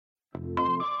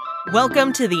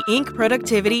Welcome to the Inc.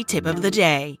 Productivity Tip of the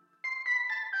Day.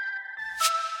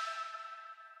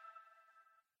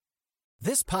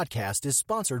 This podcast is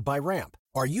sponsored by Ramp.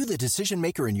 Are you the decision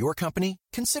maker in your company?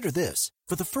 Consider this.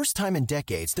 For the first time in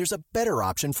decades, there's a better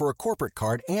option for a corporate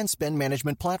card and spend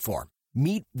management platform.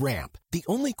 Meet Ramp, the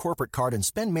only corporate card and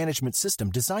spend management system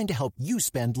designed to help you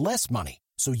spend less money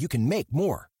so you can make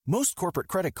more. Most corporate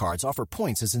credit cards offer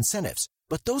points as incentives,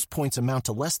 but those points amount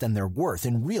to less than their worth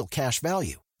in real cash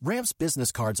value. Ramp's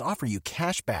business cards offer you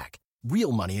cash back,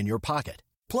 real money in your pocket.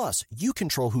 Plus, you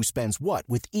control who spends what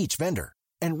with each vendor.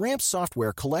 And Ramp's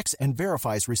software collects and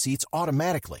verifies receipts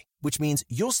automatically, which means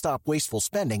you'll stop wasteful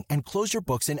spending and close your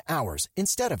books in hours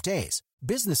instead of days.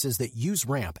 Businesses that use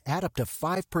Ramp add up to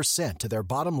 5% to their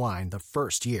bottom line the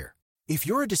first year. If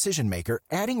you're a decision maker,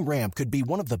 adding Ramp could be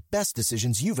one of the best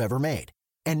decisions you've ever made.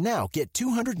 And now get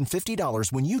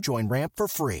 $250 when you join Ramp for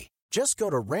free. Just go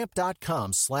to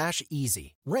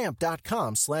ramp.com/easy.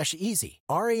 Ramp.com/easy.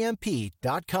 RAMP.com/easy.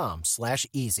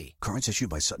 Cards issued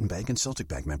by Sutton Bank and Celtic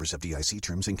Bank, members FDIC.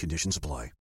 Terms and conditions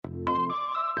apply.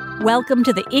 Welcome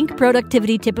to the Inc.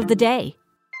 Productivity Tip of the Day.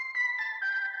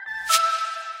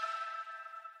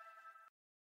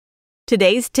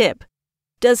 Today's tip.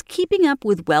 Does keeping up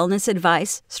with wellness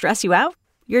advice stress you out?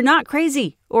 You're not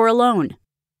crazy or alone.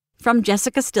 From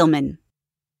Jessica Stillman.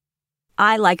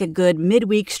 I like a good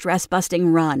midweek stress-busting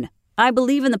run. I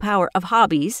believe in the power of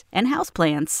hobbies and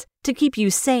houseplants to keep you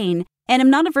sane, and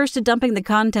am not averse to dumping the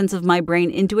contents of my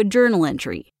brain into a journal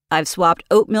entry. I've swapped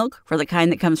oat milk for the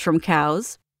kind that comes from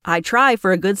cows. I try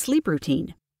for a good sleep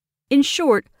routine. In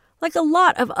short, like a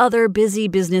lot of other busy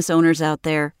business owners out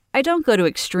there, I don't go to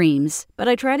extremes, but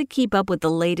I try to keep up with the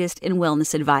latest in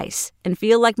wellness advice and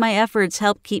feel like my efforts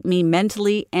help keep me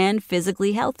mentally and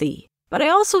physically healthy. But I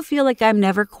also feel like I'm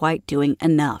never quite doing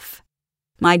enough.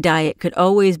 My diet could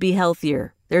always be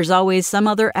healthier. There's always some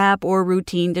other app or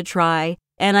routine to try,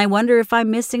 and I wonder if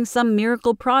I'm missing some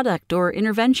miracle product or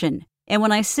intervention. And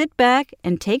when I sit back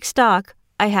and take stock,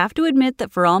 I have to admit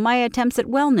that for all my attempts at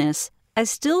wellness, I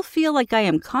still feel like I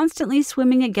am constantly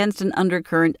swimming against an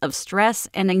undercurrent of stress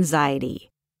and anxiety.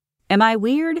 Am I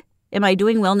weird? Am I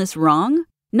doing wellness wrong?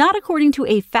 Not according to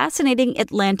a fascinating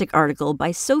Atlantic article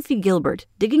by Sophie Gilbert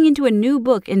digging into a new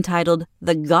book entitled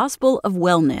The Gospel of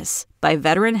Wellness by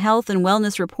veteran health and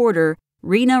wellness reporter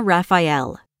Rena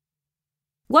Raphael.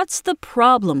 What's the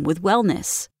problem with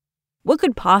wellness? What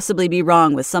could possibly be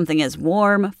wrong with something as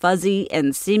warm, fuzzy,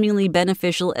 and seemingly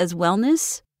beneficial as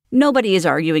wellness? Nobody is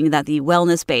arguing that the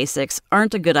wellness basics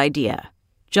aren't a good idea.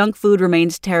 Junk food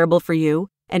remains terrible for you,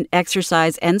 and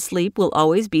exercise and sleep will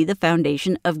always be the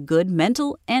foundation of good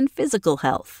mental and physical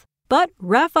health. But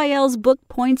Raphael's book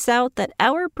points out that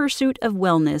our pursuit of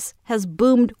wellness has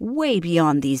boomed way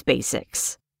beyond these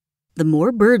basics. The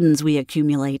more burdens we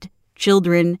accumulate,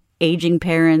 children, aging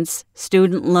parents,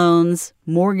 student loans,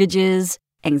 mortgages,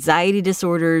 anxiety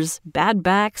disorders, bad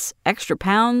backs, extra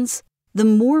pounds, the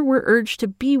more we're urged to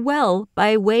be well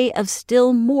by way of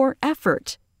still more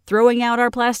effort. Throwing out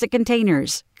our plastic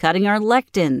containers, cutting our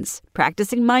lectins,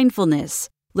 practicing mindfulness,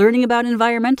 learning about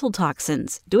environmental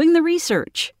toxins, doing the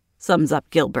research, sums up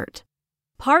Gilbert.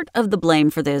 Part of the blame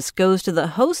for this goes to the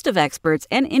host of experts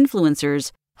and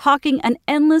influencers hawking an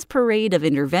endless parade of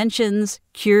interventions,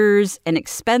 cures, and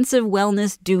expensive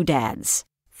wellness doodads.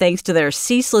 Thanks to their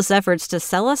ceaseless efforts to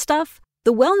sell us stuff,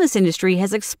 the wellness industry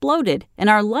has exploded and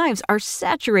our lives are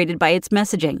saturated by its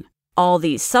messaging. All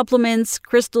these supplements,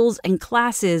 crystals, and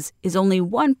classes is only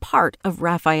one part of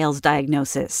Raphael's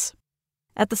diagnosis.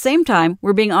 At the same time,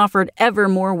 we're being offered ever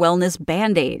more wellness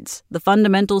band-aids. The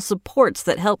fundamental supports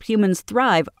that help humans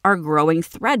thrive are growing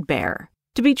threadbare.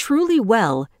 To be truly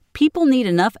well, people need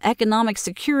enough economic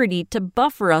security to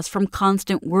buffer us from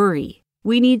constant worry.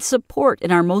 We need support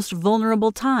in our most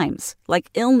vulnerable times, like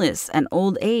illness and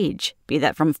old age, be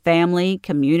that from family,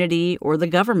 community, or the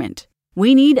government.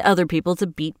 We need other people to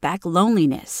beat back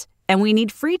loneliness, and we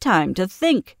need free time to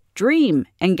think, dream,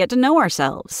 and get to know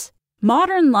ourselves.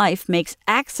 Modern life makes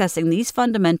accessing these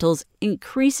fundamentals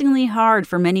increasingly hard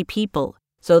for many people,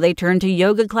 so they turn to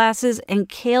yoga classes and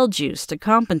kale juice to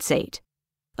compensate.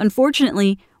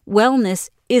 Unfortunately, wellness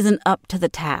isn't up to the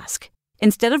task.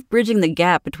 Instead of bridging the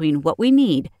gap between what we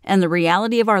need and the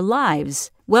reality of our lives,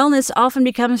 wellness often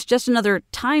becomes just another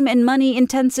time and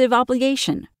money-intensive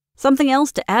obligation. Something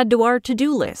else to add to our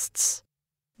to-do lists.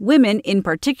 Women, in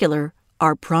particular,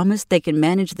 are promised they can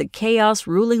manage the chaos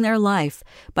ruling their life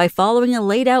by following a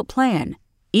laid-out plan.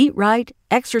 Eat right,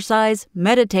 exercise,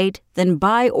 meditate, then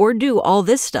buy or do all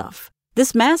this stuff.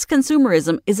 This mass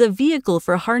consumerism is a vehicle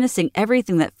for harnessing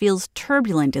everything that feels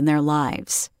turbulent in their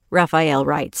lives, Raphael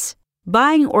writes.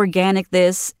 Buying organic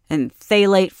this and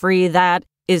phthalate-free that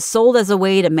is sold as a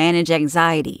way to manage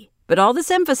anxiety. But all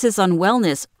this emphasis on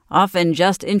wellness often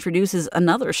just introduces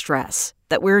another stress,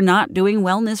 that we're not doing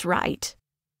wellness right.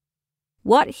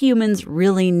 What humans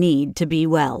really need to be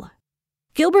well.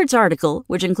 Gilbert's article,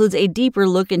 which includes a deeper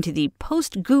look into the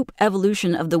post-Goop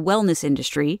evolution of the wellness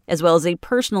industry, as well as a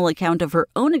personal account of her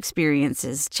own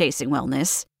experiences chasing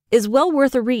wellness, is well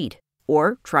worth a read.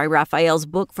 Or try Raphael's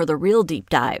book for the real deep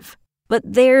dive. But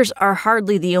theirs are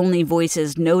hardly the only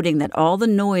voices noting that all the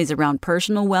noise around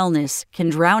personal wellness can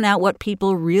drown out what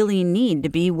people really need to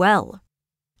be well.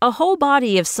 A whole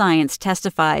body of science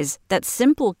testifies that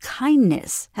simple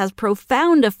kindness has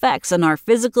profound effects on our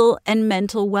physical and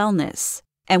mental wellness.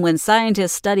 And when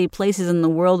scientists study places in the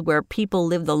world where people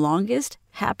live the longest,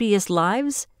 happiest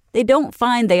lives, they don't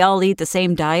find they all eat the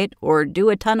same diet or do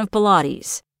a ton of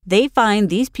Pilates. They find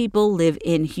these people live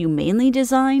in humanely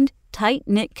designed,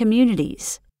 tight-knit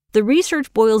communities. The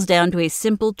research boils down to a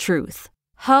simple truth.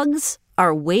 Hugs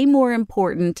are way more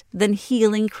important than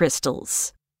healing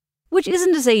crystals. Which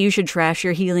isn't to say you should trash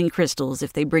your healing crystals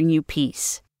if they bring you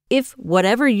peace. If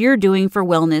whatever you're doing for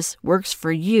wellness works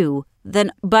for you,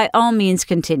 then by all means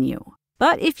continue.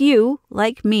 But if you,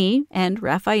 like me and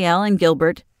Raphael and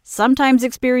Gilbert, sometimes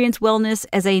experience wellness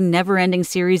as a never-ending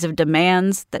series of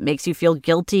demands that makes you feel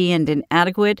guilty and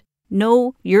inadequate,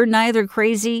 no, you're neither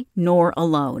crazy nor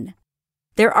alone.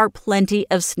 There are plenty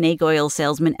of snake oil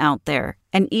salesmen out there,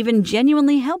 and even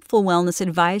genuinely helpful wellness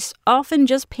advice often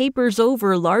just papers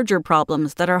over larger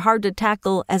problems that are hard to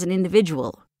tackle as an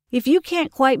individual. If you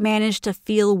can't quite manage to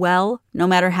feel well, no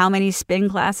matter how many spin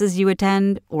classes you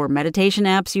attend or meditation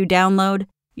apps you download,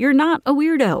 you're not a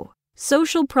weirdo.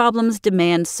 Social problems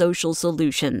demand social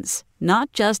solutions,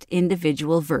 not just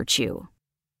individual virtue.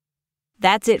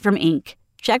 That's it from Inc.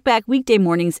 Check back weekday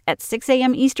mornings at 6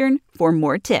 a.m. Eastern for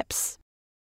more tips.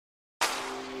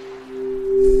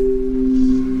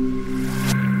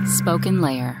 Spoken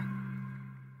Layer.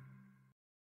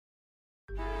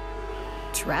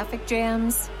 Traffic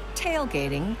jams,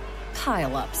 tailgating,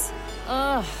 pile-ups.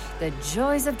 Ugh, the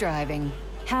joys of driving.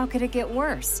 How could it get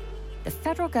worse? The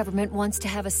federal government wants to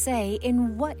have a say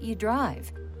in what you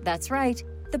drive. That's right.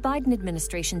 The Biden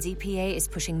administration's EPA is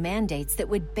pushing mandates that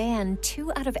would ban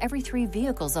 2 out of every 3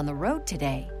 vehicles on the road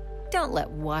today. Don't let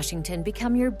Washington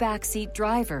become your backseat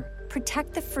driver.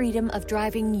 Protect the freedom of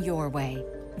driving your way.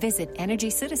 Visit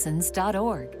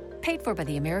EnergyCitizens.org. Paid for by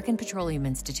the American Petroleum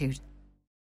Institute.